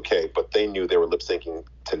 That's okay. But they knew they were lip syncing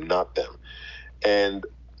to not them. And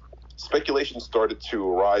speculation started to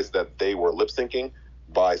arise that they were lip syncing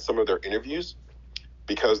by some of their interviews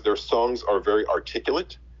because their songs are very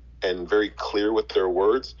articulate and very clear with their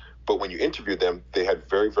words. But when you interview them, they had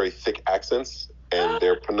very, very thick accents, and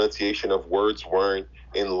their pronunciation of words weren't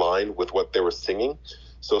in line with what they were singing.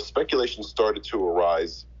 So speculation started to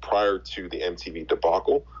arise prior to the MTV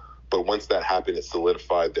debacle, but once that happened, it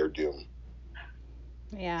solidified their doom.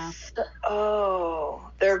 Yeah. Oh,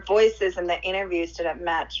 their voices in the interviews didn't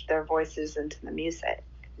match their voices into the music.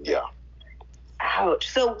 Yeah. Ouch.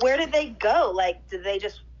 So where did they go? Like, did they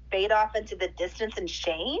just fade off into the distance in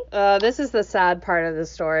shame? This is the sad part of the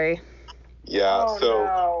story. Yeah, oh,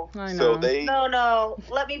 so no. So they No,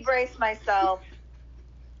 let me brace myself.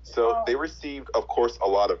 So they received, of course, a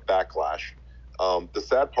lot of backlash. The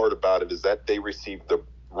sad part about it is that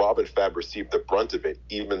Robin Fab received the brunt of it,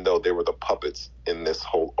 even though they were the puppets in this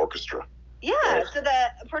whole orchestra. Yeah, so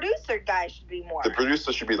the producer guy should be more. The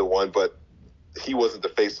producer should be the one, but he wasn't the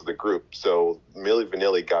face of the group. So Milli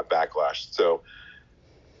Vanilli got backlash. So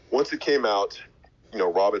once it came out,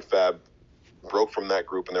 Rob and Fab broke from that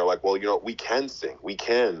group, and they're like, well, we can sing, we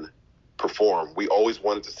can perform. We always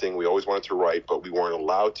wanted to sing, we always wanted to write, but we weren't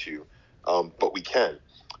allowed to. But we can.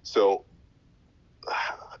 So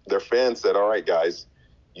their fans said, all right, guys,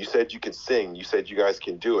 you said you could sing, you said you guys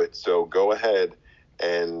can do it, so go ahead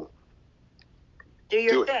and do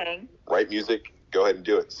your thing. Write music, go ahead and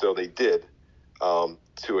do it. So they did,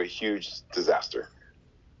 to a huge disaster.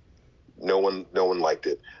 No one liked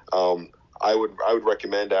it. I would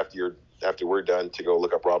recommend after we're done to go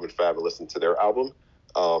look up Rob and Fab and listen to their album,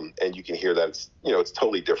 and you can hear that it's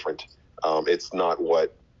totally different. It's not.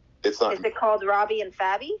 Is it called Robbie and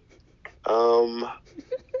Fabby?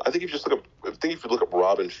 I think if you look up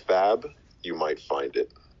Rob and Fab, you might find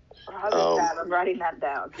it. Rob and Fab. I'm writing that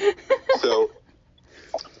down.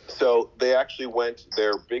 So they actually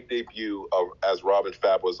their big debut as Rob and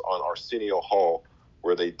Fab was on Arsenio Hall,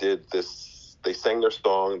 where they did this. They sang their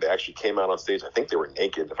song. They actually came out on stage. I think they were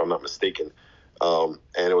naked, if I'm not mistaken. And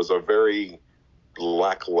it was a very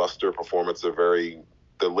lackluster performance. The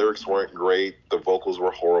lyrics weren't great. The vocals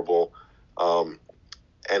were horrible.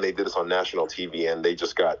 And they did this on national TV, and they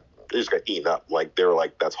just got eaten up. Like, they were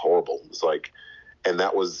like, that's horrible. It's like, and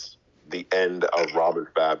that was the end of Rob and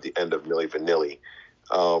Fab, the end of Milli Vanilli.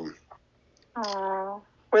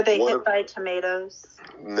 Were they hit by tomatoes?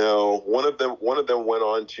 No, one of them went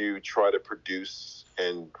on to try to produce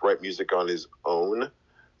and write music on his own,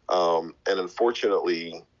 and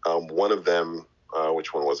unfortunately, one of them,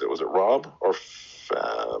 which one was it? Was it Rob or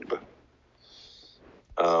Fab?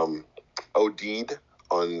 OD'd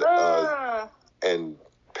on and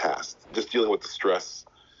passed, just dealing with the stress.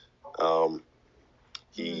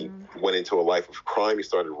 He went into a life of crime. He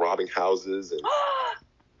started robbing houses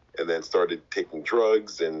and then started taking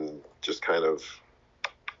drugs and just kind of.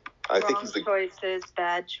 Think he's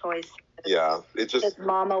bad choices. Yeah, it just. His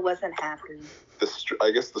mama wasn't happy.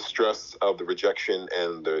 I guess the stress of the rejection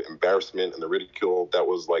and the embarrassment and the ridicule, that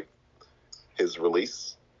was like his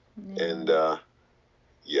release, and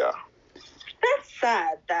yeah. That's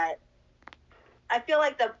sad. That I feel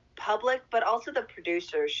like the public, but also the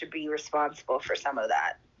producers, should be responsible for some of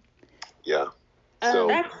that. Yeah. So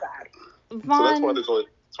that's sad. So that's why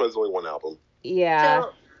there's only one album. Yeah.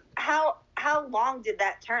 So how long did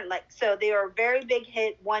that turn? Like, so they were a very big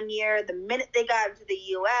hit one year. The minute they got into the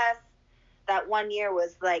U.S., that 1 year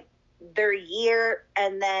was like their year,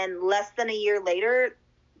 and then less than a year later.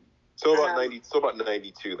 So about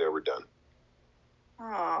 92, they were done.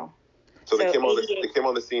 Oh. So they came on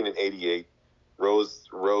the scene in 88. Rose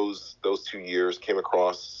those 2 years, came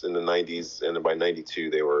across in the 90s, and then by 92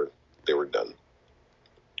 they were done.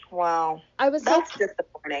 Wow. That's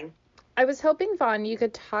disappointing. I was hoping, Vaughn, you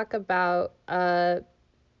could talk about the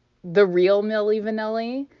real Milli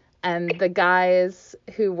Vanilli and the guys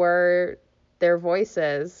who were their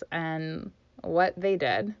voices and what they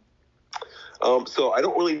did. So I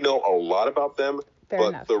don't really know a lot about them,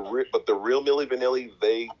 but the real Milli Vanilli,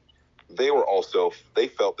 they were also, they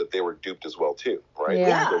felt that they were duped as well too, right?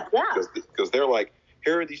 Yeah. Because they're like,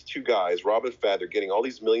 here are these two guys, Rob and Fab, they're getting all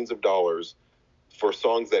these millions of dollars for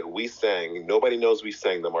songs that we sang. Nobody knows we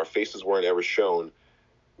sang them. Our faces weren't ever shown.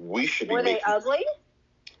 We should be. Were they ugly?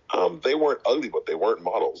 They weren't ugly, but they weren't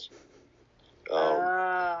models.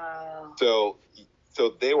 So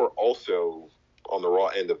they were also on the raw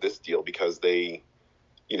end of this deal because they,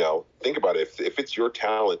 think about it. If it's your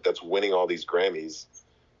talent that's winning all these Grammys,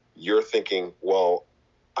 you're thinking, well,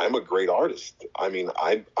 I'm a great artist. I mean,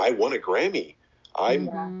 I won a Grammy.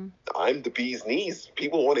 I'm the bee's knees.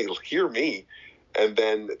 People want to hear me. And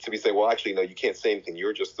then to be saying, well, actually, no, you can't say anything.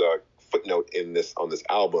 You're just a footnote on this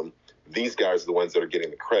album. These guys are the ones that are getting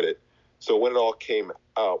the credit. So when it all came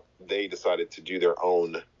out, they decided to do their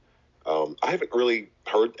own. I haven't really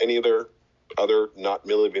heard any of their other not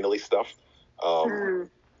Milli Vanilli stuff.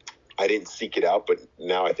 I didn't seek it out, but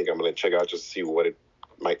now I think I'm going to check out just to see what it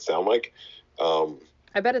might sound like.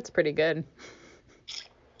 I bet it's pretty good.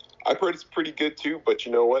 I've heard it's pretty good too, but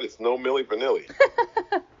you know what? It's no Milli Vanilli.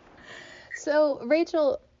 So,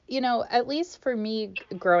 Rachel, at least for me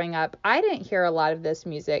growing up, I didn't hear a lot of this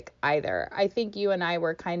music either. I think you and I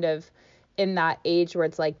were kind of in that age where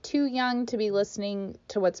it's like too young to be listening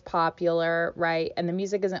to what's popular, right? And the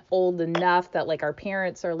music isn't old enough that like our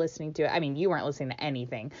parents are listening to it. I mean, you weren't listening to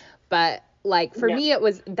anything, but like for me, it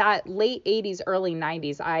was that late 80s, early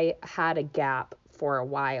 90s. I had a gap for a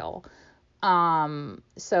while.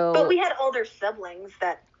 But we had older siblings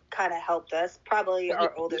that kind of helped us, probably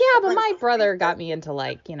our older siblings. Yeah, but my brother got me into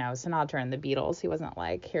like, Sinatra and the Beatles. He wasn't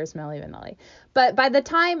like, here's Milli Vanilli. But by the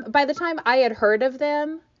time I had heard of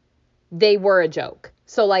them, they were a joke.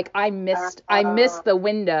 So like I missed the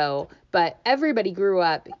window, but everybody grew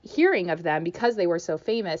up hearing of them because they were so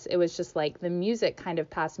famous. It was just like the music kind of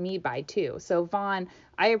passed me by too. So Vaughn,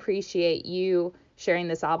 I appreciate you sharing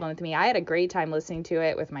this album with me. I had a great time listening to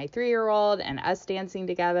it with my 3-year-old and us dancing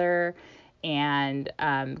together and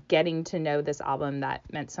getting to know this album that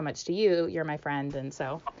meant so much to you. You're my friend, and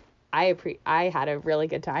so I had a really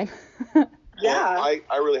good time. Yeah. Well,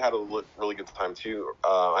 I really had a really good time too.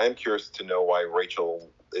 I am curious to know why Rachel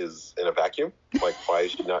is in a vacuum. Like, why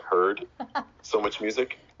has she not heard so much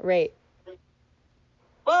music? Right.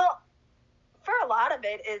 Well, for a lot of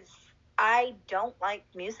it is I don't like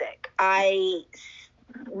music.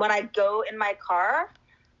 When I go in my car,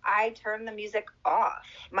 I turn the music off.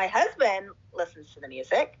 My husband listens to the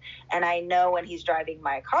music, and I know when he's driving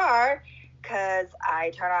my car because I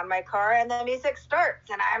turn on my car and the music starts,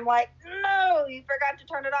 and I'm like, no, you forgot to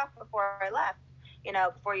turn it off before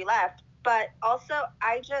you left. But also,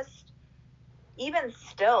 even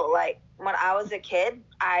still, like when I was a kid,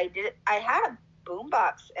 I had a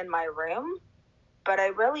boombox in my room, but I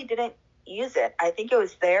really didn't use it. I think it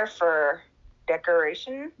was there for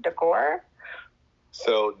decor.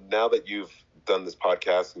 So now that you've done this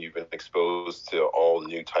podcast and you've been exposed to all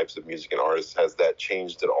new types of music and artists, has that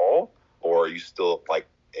changed at all? Or are you still like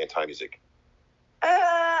anti-music?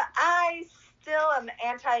 I still am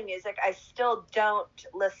anti-music. I still don't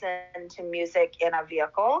listen to music in a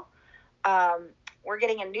vehicle. We're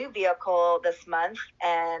getting a new vehicle this month,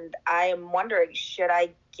 and I am wondering, should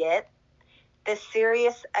I get the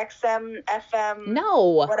Sirius XM FM?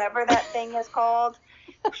 No. Whatever that thing is called.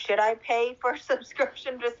 Should I pay for a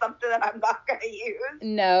subscription to something that I'm not going to use?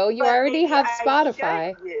 No, you already have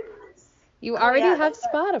Spotify. You already have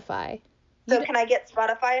Spotify. So can I get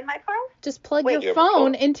Spotify in my car? Just plug your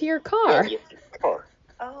phone into your car. Yeah, car.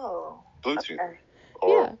 Oh. Bluetooth. Okay.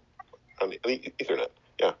 Or on Ethernet.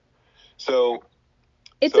 Yeah. So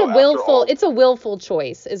it's a willful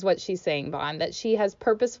choice is what she's saying, Vaughn, that she has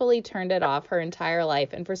purposefully turned it off her entire life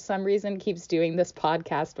and for some reason keeps doing this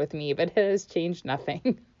podcast with me, but it has changed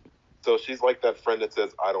nothing. So she's like that friend that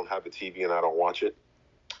says, I don't have a TV and I don't watch it.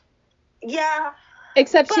 Yeah.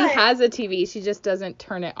 Except she has a TV, she just doesn't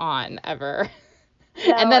turn it on ever.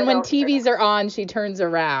 No, and then when TVs are on, she turns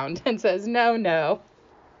around and says, no.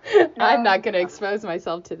 I'm not going to expose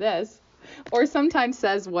myself to this. Or sometimes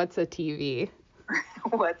says, what's a TV?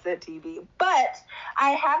 What's a TV? But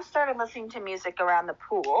I have started listening to music around the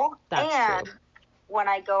pool. That's true. When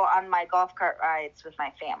I go on my golf cart rides with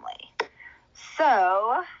my family.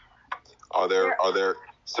 So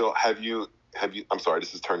have you I'm sorry,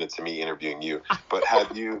 this has turned into me interviewing you, but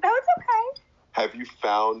have you No, it's okay. Have you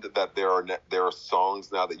found that there are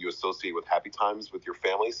songs now that you associate with happy times with your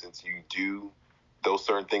family, since you do those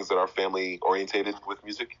certain things that are family orientated with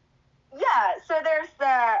music? Yeah, so there's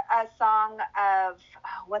a song of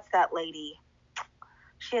what's that lady?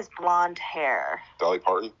 She has blonde hair. Dolly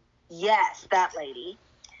Parton? Yes, that lady.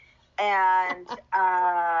 And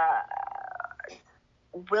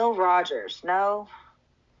Will Rogers, no?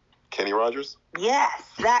 Kenny Rogers? Yes,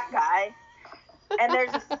 that guy. And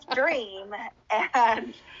there's a stream,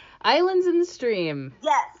 and Islands in the Stream.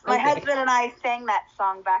 Yes, my husband and I sang that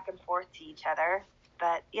song back and forth to each other.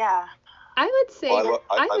 But yeah, I would say I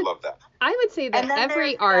love that. I would say that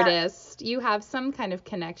every artist, you have some kind of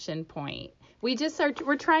connection point.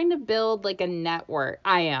 We're trying to build like a network.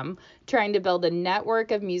 I am trying to build a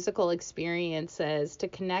network of musical experiences to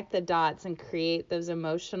connect the dots and create those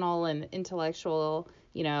emotional and intellectual,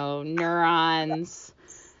 neurons.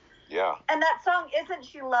 Yeah. And that song, Isn't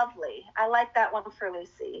She Lovely? I like that one for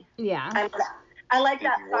Lucy. Yeah. I like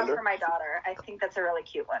that song for my daughter. I think that's a really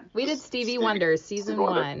cute one. We did Stevie Wonder, season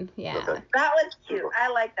 1. Yeah. Okay. That was cute. I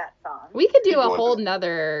like that song. We could do a whole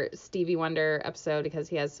nother Stevie Wonder episode because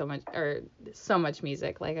he has so much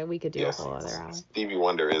music. Like we could do a whole other hour. Stevie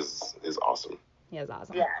Wonder is awesome. He is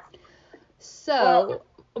awesome. Yeah. So,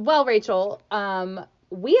 well, Rachel,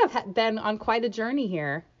 we have been on quite a journey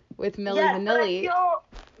here with Milli Vanilli. I feel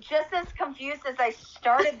just as confused as I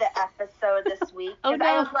started the episode this week. Oh, no.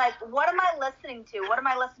 I was like, what am I listening to?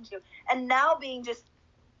 And now being just,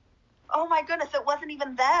 oh my goodness, it wasn't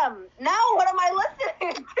even them. Now what am I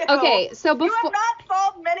listening to? Okay, so you have not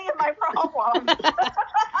solved many of my problems.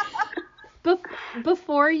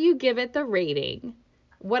 Before you give it the rating,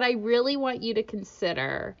 what I really want you to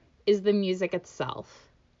consider is the music itself.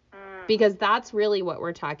 Because that's really what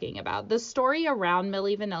we're talking about. The story around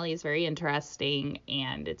Milli Vanilli is very interesting,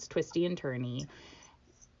 and it's twisty and turny.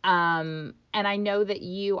 And I know that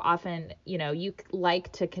you often, you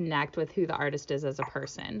like to connect with who the artist is as a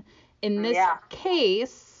person. In this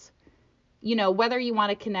case, whether you want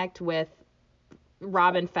to connect with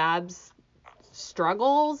Robin Fab's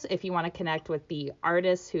struggles, if you want to connect with the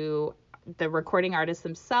artists the recording artists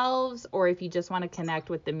themselves, or if you just want to connect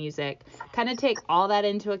with the music, kind of take all that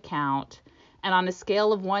into account. And on a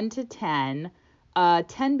scale of 1 to 10,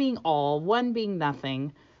 10 being all, 1 being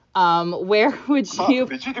nothing, where would you...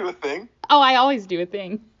 Did you do a thing? Oh, I always do a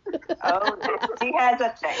thing. Oh, she has a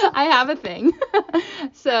thing. I have a thing.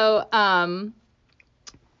 So, I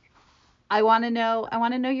want to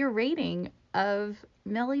know your rating of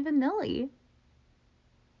Milli Vanilli.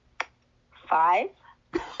 5.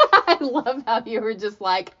 I love how you were just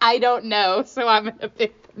like, I don't know, so I'm going to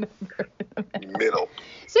pick the number. Middle.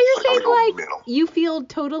 So you're saying like middle. you feel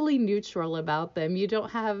totally neutral about them. You don't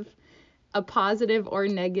have a positive or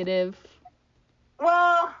negative.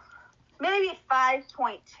 Well, maybe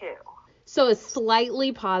 5.2. So a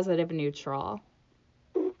slightly positive neutral.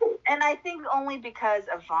 And I think only because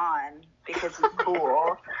of Vaughn, because he's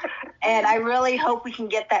cool. And I really hope we can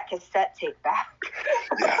get that cassette tape back.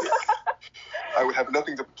 Yes. I would have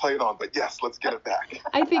nothing to play it on, but yes, let's get it back.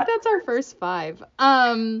 I think that's our first 5.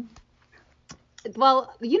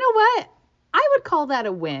 Well, you know what? I would call that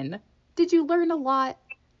a win. Did you learn a lot?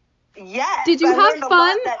 Yes. Did you have learned fun? A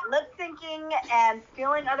lot that lip syncing and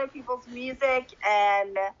stealing other people's music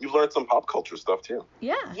and. You learned some pop culture stuff too.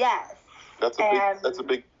 Yeah. Yes. That's a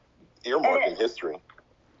big earmark in history.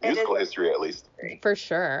 Musical history, at least. For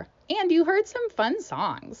sure. And you heard some fun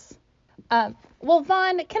songs. Well,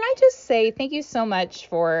 Vaughn, can I just say thank you so much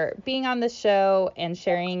for being on the show and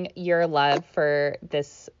sharing your love for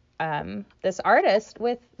this artist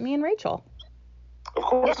with me and Rachel. Of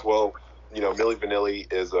course. Well, Milli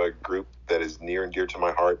Vanilli is a group that is near and dear to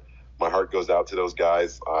my heart. My heart goes out to those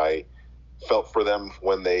guys. I felt for them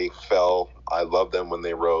when they fell. I love them when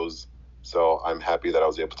they rose. So I'm happy that I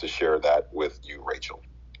was able to share that with you, Rachel.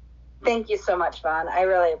 Thank you so much, Vaughn. I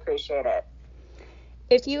really appreciate it.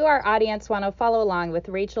 If you, our audience, want to follow along with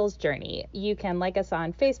Rachel's journey, you can like us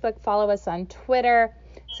on Facebook, follow us on Twitter,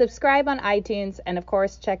 subscribe on iTunes, and of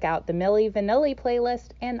course, check out the Milli Vanilli playlist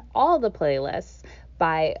and all the playlists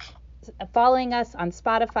by following us on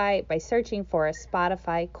Spotify by searching for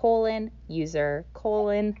Spotify user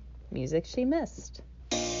music she missed.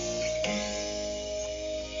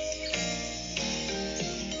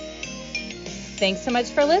 Thanks so much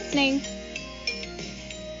for listening.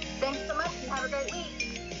 Thanks so much and have a great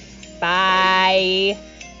week. Bye.